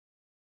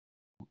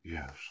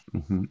Yes.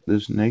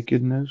 This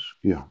nakedness,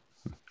 yeah.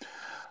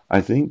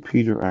 I think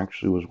Peter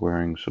actually was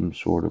wearing some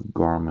sort of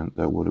garment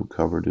that would have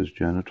covered his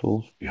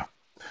genitals. Yeah.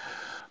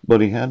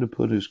 But he had to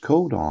put his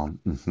coat on.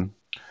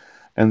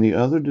 And the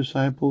other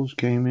disciples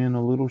came in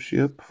a little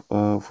ship,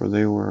 for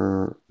they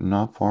were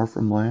not far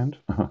from land,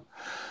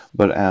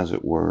 but as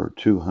it were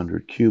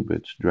 200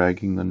 cubits,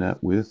 dragging the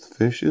net with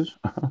fishes.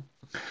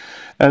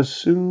 As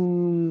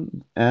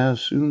soon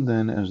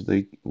then as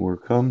they were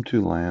come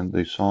to land,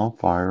 they saw a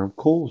fire of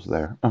coals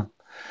there,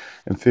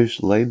 and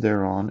fish laid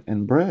thereon,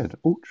 and bread.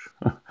 Ouch.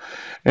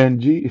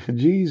 And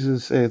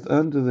Jesus saith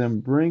unto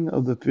them, Bring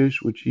of the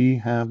fish which ye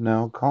have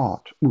now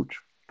caught. Ouch.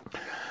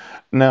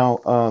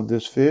 Now,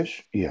 this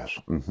fish, yes.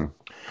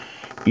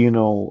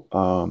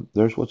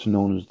 There's what's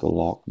known as the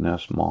Loch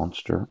Ness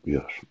Monster.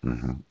 Yes.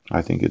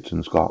 I think it's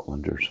in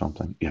Scotland or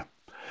something. Yeah.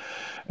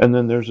 And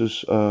then there's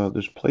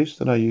this place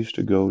that I used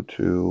to go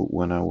to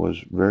when I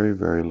was very,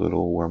 very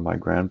little, where my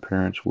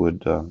grandparents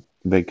would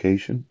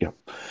vacation. Yeah.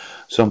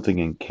 Something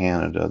in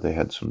Canada. They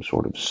had some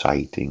sort of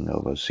sighting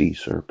of a sea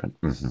serpent.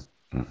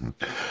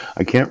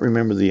 I can't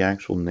remember the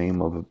actual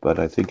name of it, but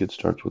I think it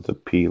starts with a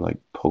P, like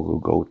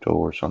Pogogoto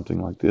or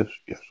something like this.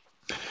 Yes.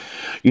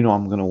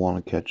 I'm going to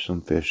want to catch some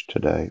fish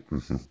today.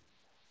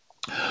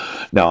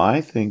 Now,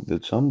 I think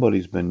that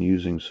somebody's been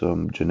using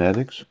some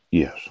genetics.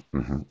 Yes.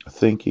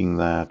 Thinking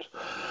that,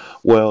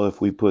 well,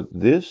 if we put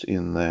this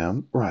in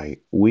them,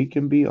 right, we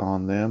can be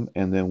on them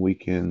and then we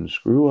can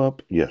screw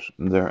up, yes,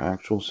 their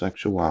actual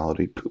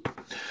sexuality. Poop.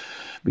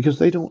 Because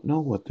they don't know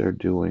what they're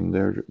doing.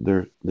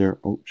 They're,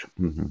 ouch.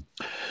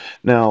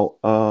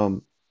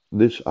 Now,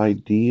 this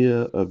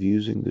idea of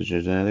using the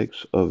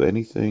genetics of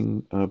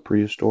anything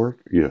prehistoric,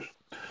 yes.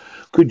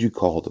 Could you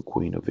call the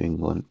Queen of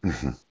England?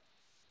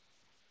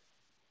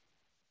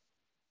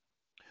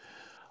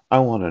 I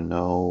want to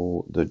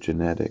know the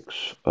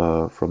genetics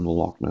from the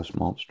Loch Ness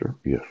Monster,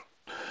 yes.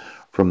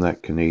 From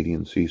that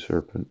Canadian sea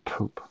serpent,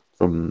 poop.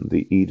 From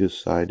the Edith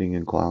sighting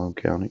in Clallam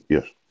County,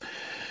 yes.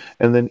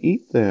 And then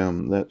eat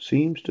them that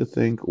seems to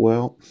think,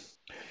 well,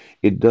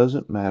 it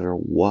doesn't matter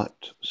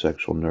what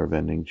sexual nerve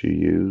endings you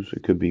use.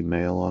 It could be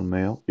male on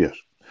male, yes.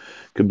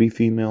 It could be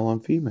female on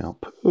female.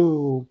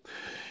 Pooh.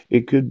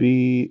 It could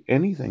be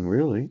anything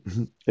really,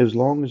 as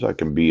long as I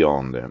can be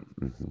on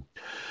them.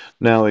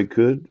 Now it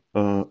could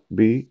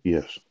be,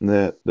 yes,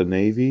 that the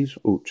navies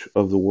ouch,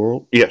 of the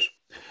world, yes.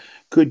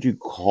 Could you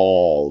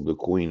call the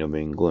Queen of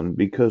England?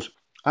 Because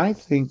I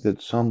think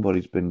that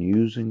somebody's been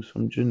using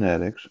some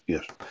genetics,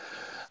 yes,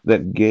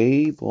 that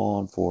gave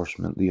law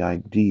enforcement the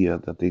idea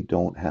that they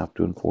don't have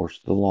to enforce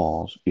the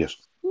laws, yes,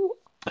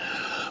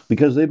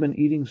 because they've been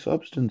eating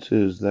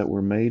substances that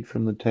were made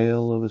from the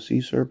tail of a sea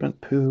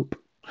serpent poop.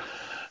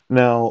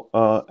 Now,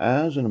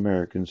 as an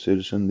American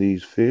citizen,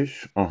 these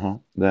fish,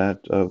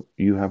 that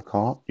you have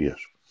caught, yes.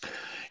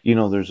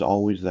 There's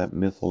always that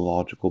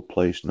mythological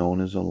place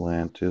known as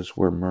Atlantis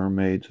where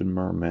mermaids and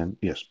mermen,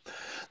 yes,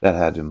 that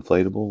had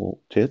inflatable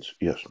tits,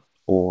 yes,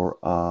 or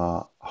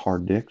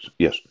hard dicks,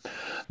 yes.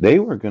 They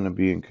were going to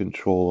be in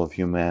control of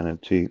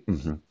humanity.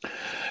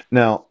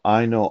 Now,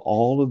 I know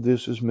all of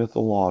this is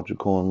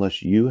mythological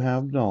unless you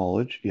have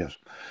knowledge, yes,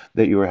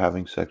 that you are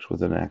having sex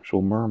with an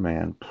actual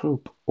merman,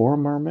 poop, or a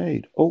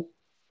mermaid. Oh,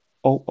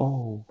 oh,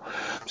 oh.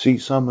 See,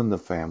 some in the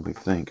family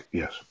think,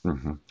 yes,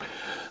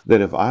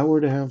 that if I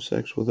were to have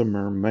sex with a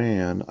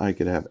merman, I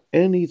could have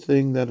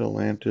anything that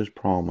Atlantis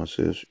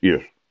promises.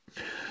 Yes.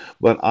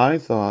 But I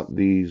thought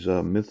these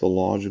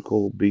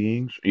mythological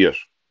beings, yes,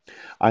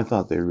 I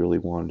thought they really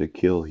wanted to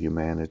kill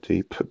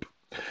humanity.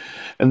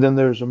 And then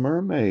there's a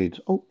mermaid.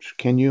 Oh,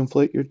 can you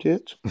inflate your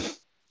tits?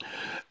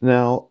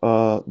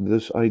 Now,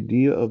 this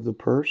idea of the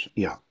purse,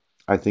 yeah,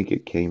 I think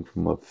it came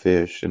from a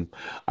fish, and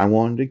I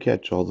wanted to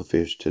catch all the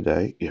fish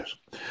today. Yes,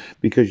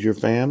 because your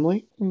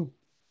family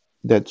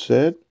that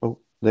said, oh,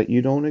 that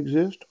you don't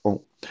exist,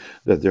 oh,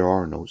 that there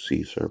are no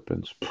sea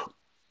serpents.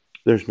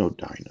 There's no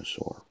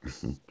dinosaur.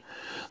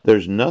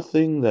 There's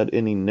nothing that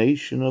any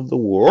nation of the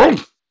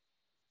world.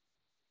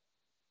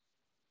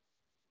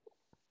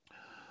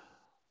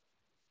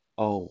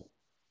 Oh,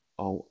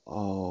 oh,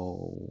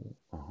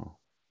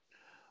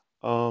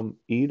 oh.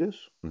 Eat us?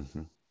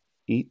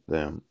 Eat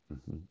them.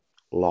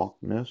 Loch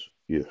Ness?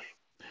 Yes.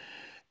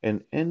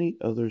 And any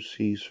other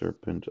sea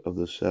serpent of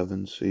the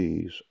seven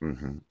seas?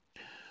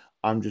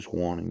 I'm just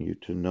wanting you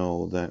to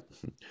know that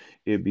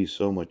it'd be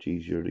so much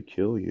easier to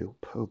kill you.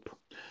 Poop.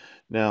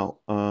 Now,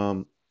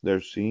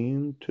 there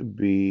seemed to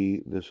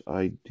be this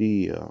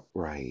idea,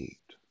 right,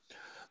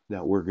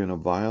 that we're going to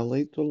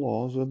violate the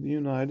laws of the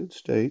United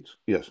States.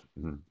 Yes,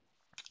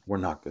 we're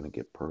not going to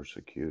get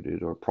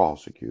persecuted or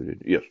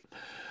prosecuted. Yes,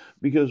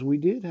 because we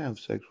did have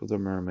sex with a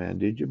merman.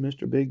 Did you,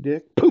 Mr. Big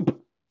Dick? Poop.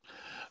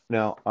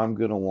 Now, I'm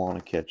going to want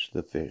to catch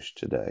the fish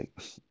today.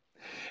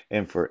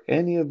 And for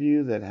any of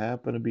you that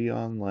happen to be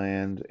on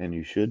land and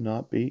you should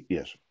not be,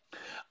 yes,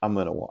 I'm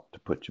going to want to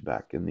put you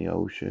back in the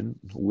ocean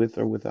with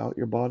or without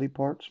your body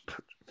parts.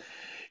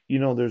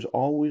 There's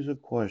always a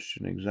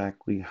question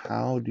exactly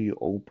how do you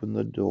open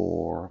the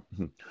door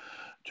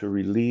to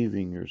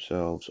relieving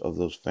yourselves of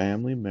those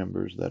family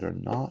members that are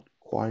not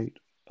quite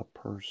a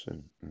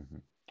person.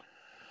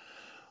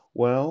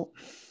 Well,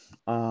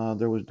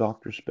 there was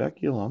Dr.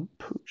 Speculum.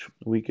 Pooch.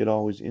 We could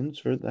always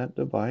insert that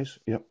device.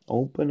 Yep.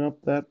 Open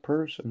up that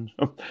person.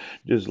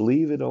 Just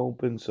leave it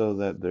open so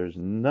that there's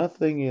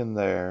nothing in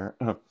there.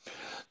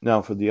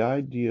 Now, for the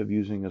idea of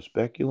using a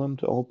speculum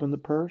to open the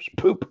purse,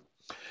 poop.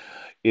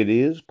 It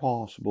is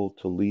possible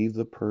to leave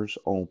the purse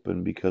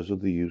open because of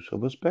the use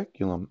of a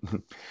speculum.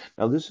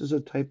 Now, this is a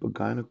type of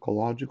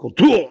gynecological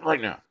tool right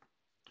now.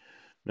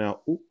 Now,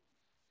 ooh,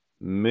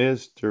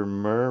 Mr.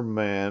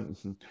 Merman,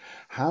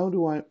 how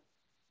do I?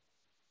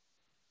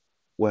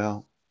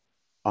 Well,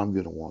 I'm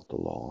going to want the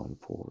law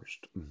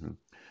enforced.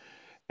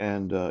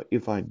 And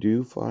if I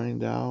do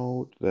find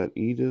out that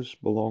Edis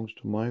belongs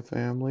to my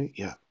family,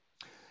 yeah,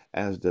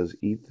 as does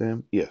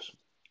Ethan, yes,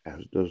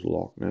 as does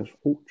Loch Ness,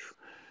 Hooch,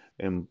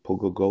 and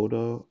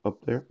Pogogoda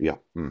up there, yeah.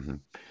 And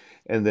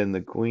then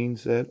the queen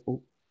said,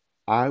 oh,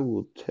 I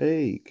will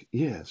take,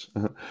 yes,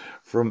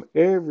 from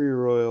every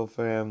royal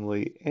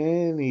family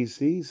any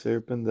sea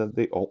serpent that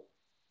they. Oh,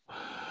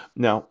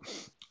 now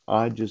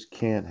I just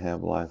can't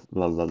have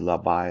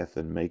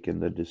Leviathan making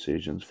the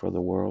decisions for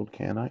the world,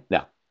 can I?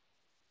 Now,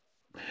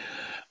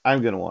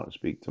 I'm going to want to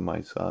speak to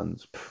my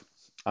sons.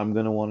 I'm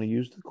going to want to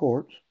use the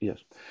courts. Yes.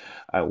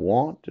 I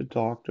want to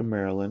talk to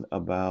Marilyn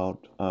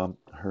about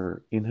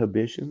her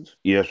inhibitions.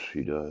 Yes,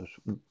 she does.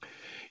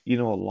 You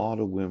know, a lot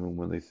of women,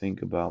 when they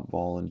think about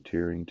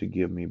volunteering to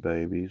give me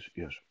babies,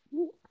 yes.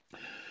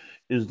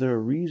 Is there a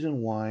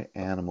reason why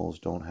animals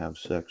don't have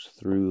sex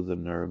through the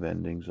nerve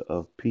endings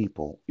of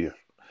people? Yes.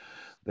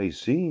 They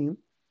seem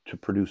to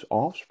produce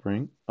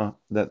offspring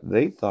that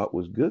they thought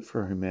was good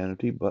for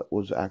humanity, but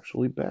was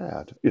actually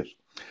bad. Yes.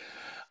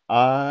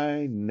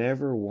 I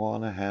never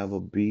want to have a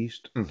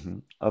beast,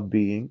 a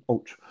being,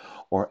 ouch,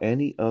 or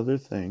any other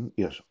thing,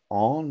 yes,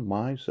 on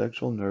my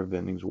sexual nerve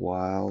endings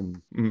while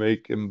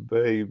making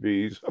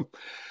babies.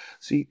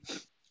 See,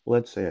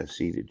 let's say I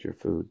seeded your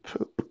food.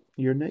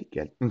 You're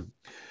naked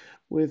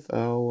with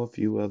a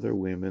few other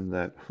women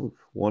that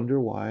wonder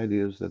why it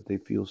is that they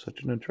feel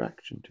such an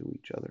attraction to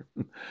each other,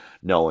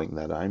 knowing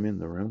that I'm in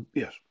the room.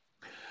 Yes,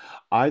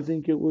 I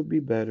think it would be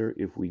better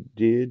if we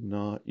did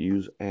not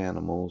use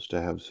animals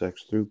to have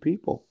sex through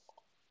people.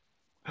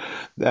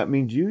 That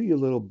means you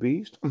little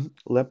beast,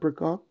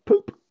 leprechaun,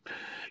 poop.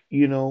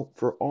 You know,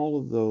 for all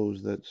of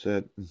those that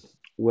said,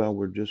 well,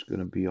 we're just going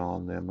to be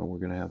on them and we're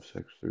going to have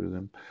sex through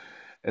them.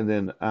 And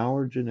then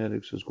our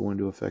genetics is going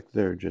to affect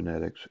their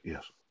genetics.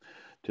 Yes.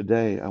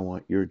 Today, I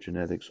want your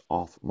genetics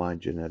off my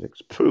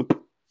genetics.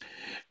 Poop.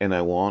 And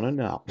I want to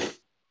know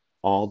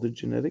all the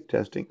genetic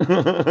testing.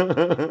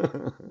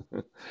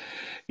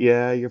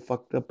 Yeah, you're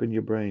fucked up in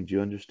your brain. Do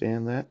you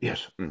understand that?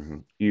 Yes.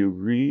 You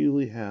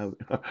really have.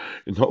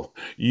 No,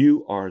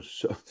 you are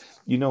so.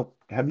 You know,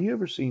 have you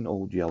ever seen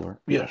Old Yeller?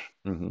 Yes.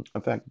 In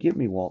fact, give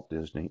me Walt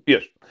Disney.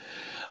 Yes.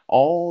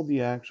 All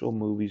the actual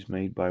movies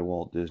made by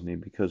Walt Disney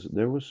because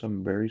there was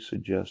some very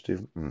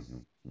suggestive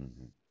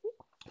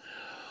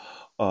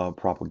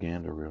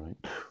propaganda, really.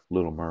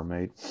 Little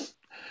Mermaid.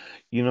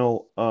 You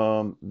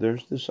know,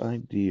 there's this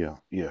idea,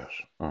 yes,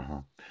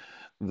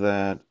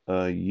 that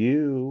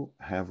you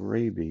have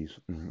rabies.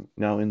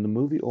 Now, in the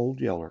movie Old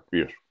Yeller,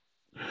 yes,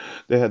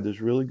 they had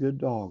this really good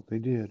dog. They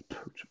did,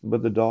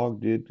 but the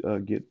dog did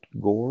get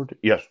gored.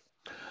 Yes,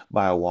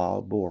 by a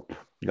wild boar.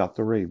 Got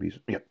the rabies.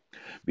 Yep,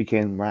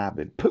 became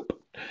rabid. Poop.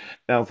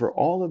 Now, for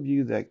all of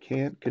you that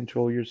can't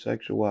control your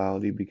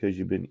sexuality because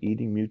you've been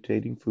eating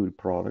mutating food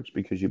products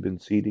because you've been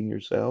seeding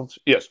yourselves,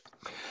 yes,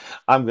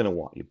 I'm gonna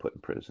want you put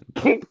in prison.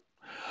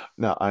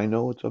 Now, I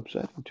know it's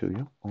upsetting to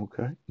you,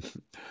 okay?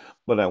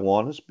 But I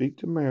want to speak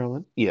to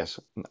Marilyn. Yes,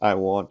 I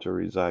want to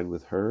reside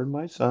with her and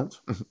my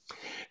sons.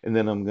 And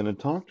then I'm going to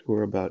talk to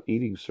her about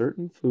eating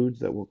certain foods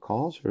that will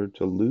cause her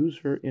to lose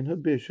her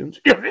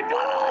inhibitions.